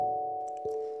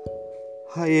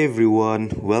Hi everyone,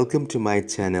 welcome to my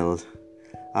channel.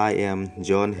 I am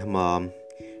John Hemam,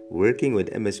 working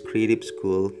with MS Creative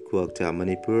School, Kuokta,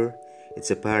 Manipur.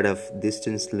 It's a part of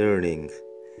distance learning.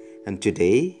 And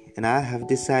today, I have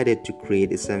decided to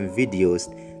create some videos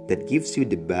that gives you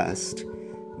the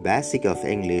basic of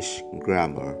English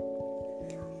grammar.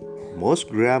 Most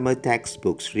grammar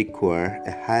textbooks require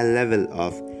a high level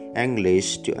of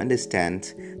English to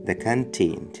understand the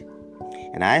content.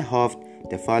 And I hope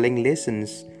the following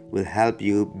lessons will help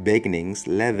you beginnings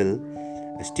level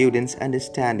students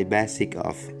understand the basic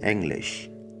of English.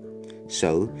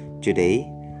 So today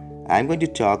I'm going to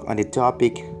talk on the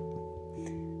topic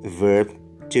verb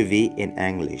to be in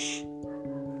English.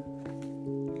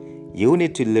 You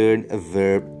need to learn a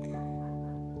verb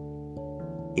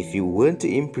if you want to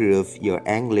improve your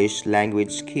English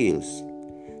language skills.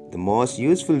 The most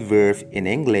useful verb in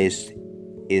English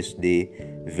is the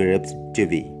verb to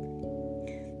be.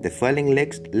 The following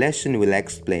lesson will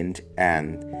explain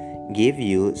and give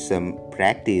you some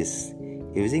practice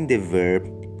using the verb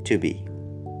to be.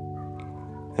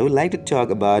 I would like to talk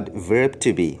about verb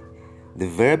to be. The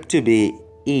verb to be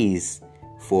is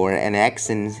for an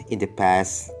action in the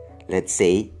past, let's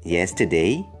say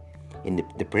yesterday, in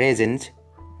the present,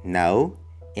 now,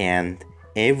 and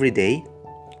every day,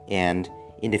 and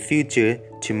in the future,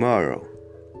 tomorrow.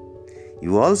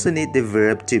 You also need the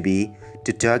verb to be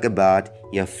to talk about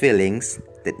your feelings,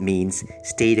 that means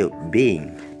state of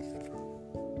being.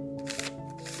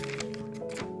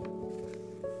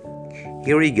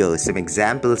 Here we go. Some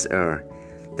examples are: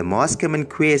 the most common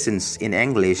questions in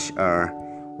English are: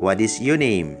 what is your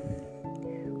name?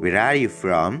 Where are you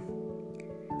from?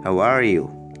 How are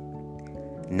you?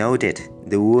 Noted,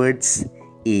 the words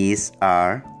is,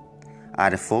 are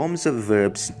the forms of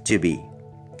verbs to be.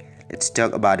 Let's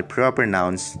talk about the proper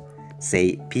nouns.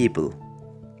 Say people.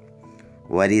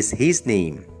 What is his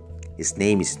name? His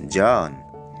name is John.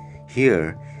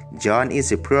 Here, John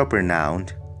is a proper noun.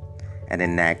 And the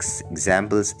next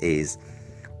examples is: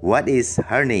 what is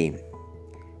her name?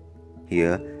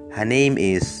 Here, her name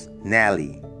is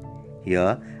Nelly.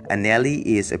 Here, a Nelly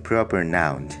is a proper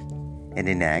noun. And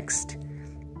the next: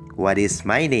 what is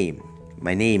my name?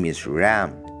 My name is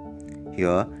Ram.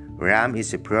 Here, Ram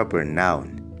is a proper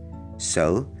noun.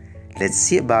 So, let's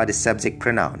see about the subject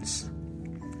pronouns.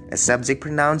 A subject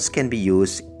pronouns can be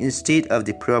used instead of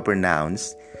the proper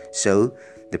nouns. So,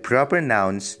 the proper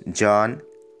nouns John,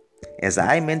 as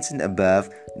I mentioned above,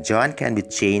 John can be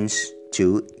changed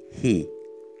to he.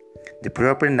 The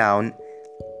proper noun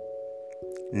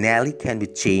Nelly can be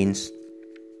changed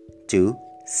to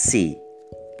she.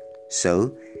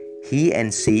 So, he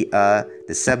and she are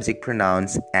the subject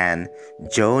pronouns, and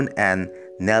John and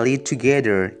Nelly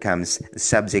together comes the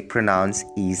subject pronouns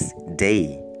is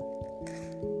they.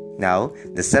 Now,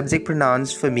 the subject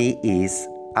pronouns for me is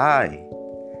I,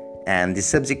 and the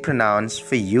subject pronouns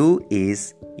for you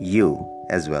is you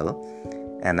as well.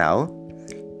 And now,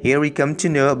 here we come to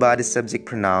know about the subject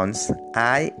pronouns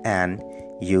I and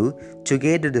you.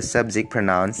 Together, the subject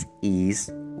pronouns is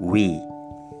we.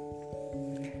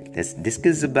 Let's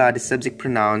discuss about the subject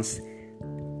pronouns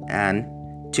and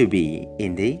to be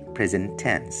in the present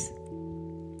tense.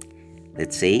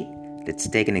 Let's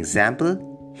take an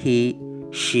example. He,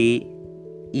 she,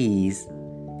 is,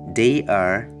 they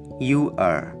are, you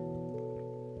are,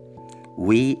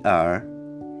 we are,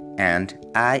 and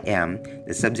I am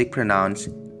the subject pronouns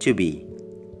to be.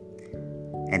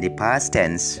 And the past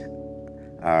tense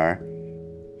are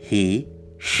he,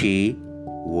 she,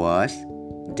 was,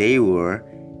 they were,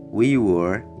 we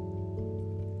were,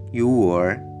 you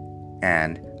were,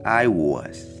 and I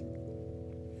was.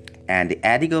 And the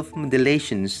adding of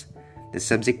modulations, the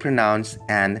subject pronouns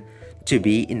and to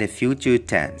be in the future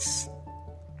tense.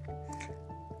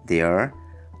 They are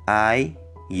I,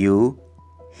 you,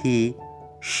 he,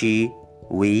 she,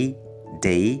 we,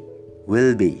 they,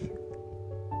 will be.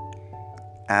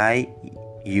 I,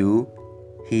 you,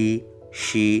 he,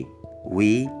 she,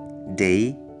 we,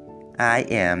 they, I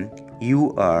am,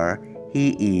 you are,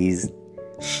 he is,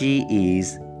 she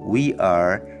is, we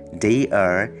are, they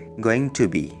are going to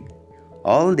be.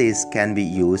 All this can be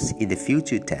used in the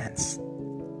future tense.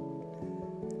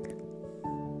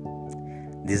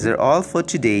 These are all for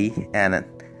today, and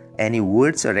any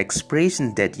words or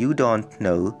expressions that you don't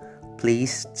know,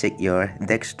 please check your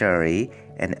dictionary.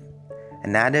 And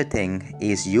another thing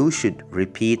is you should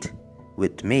repeat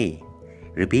with me.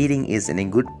 Repeating is a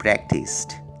good practice.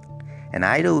 And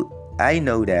I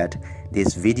know that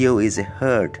this video is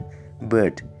hard,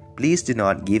 but please do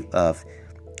not give up.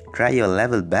 Try your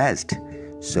level best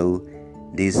so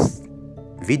this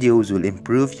videos will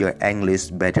improve your English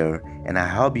better, and I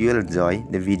hope you'll enjoy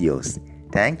the videos.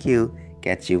 Thank you.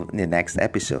 Catch you in the next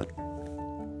episode.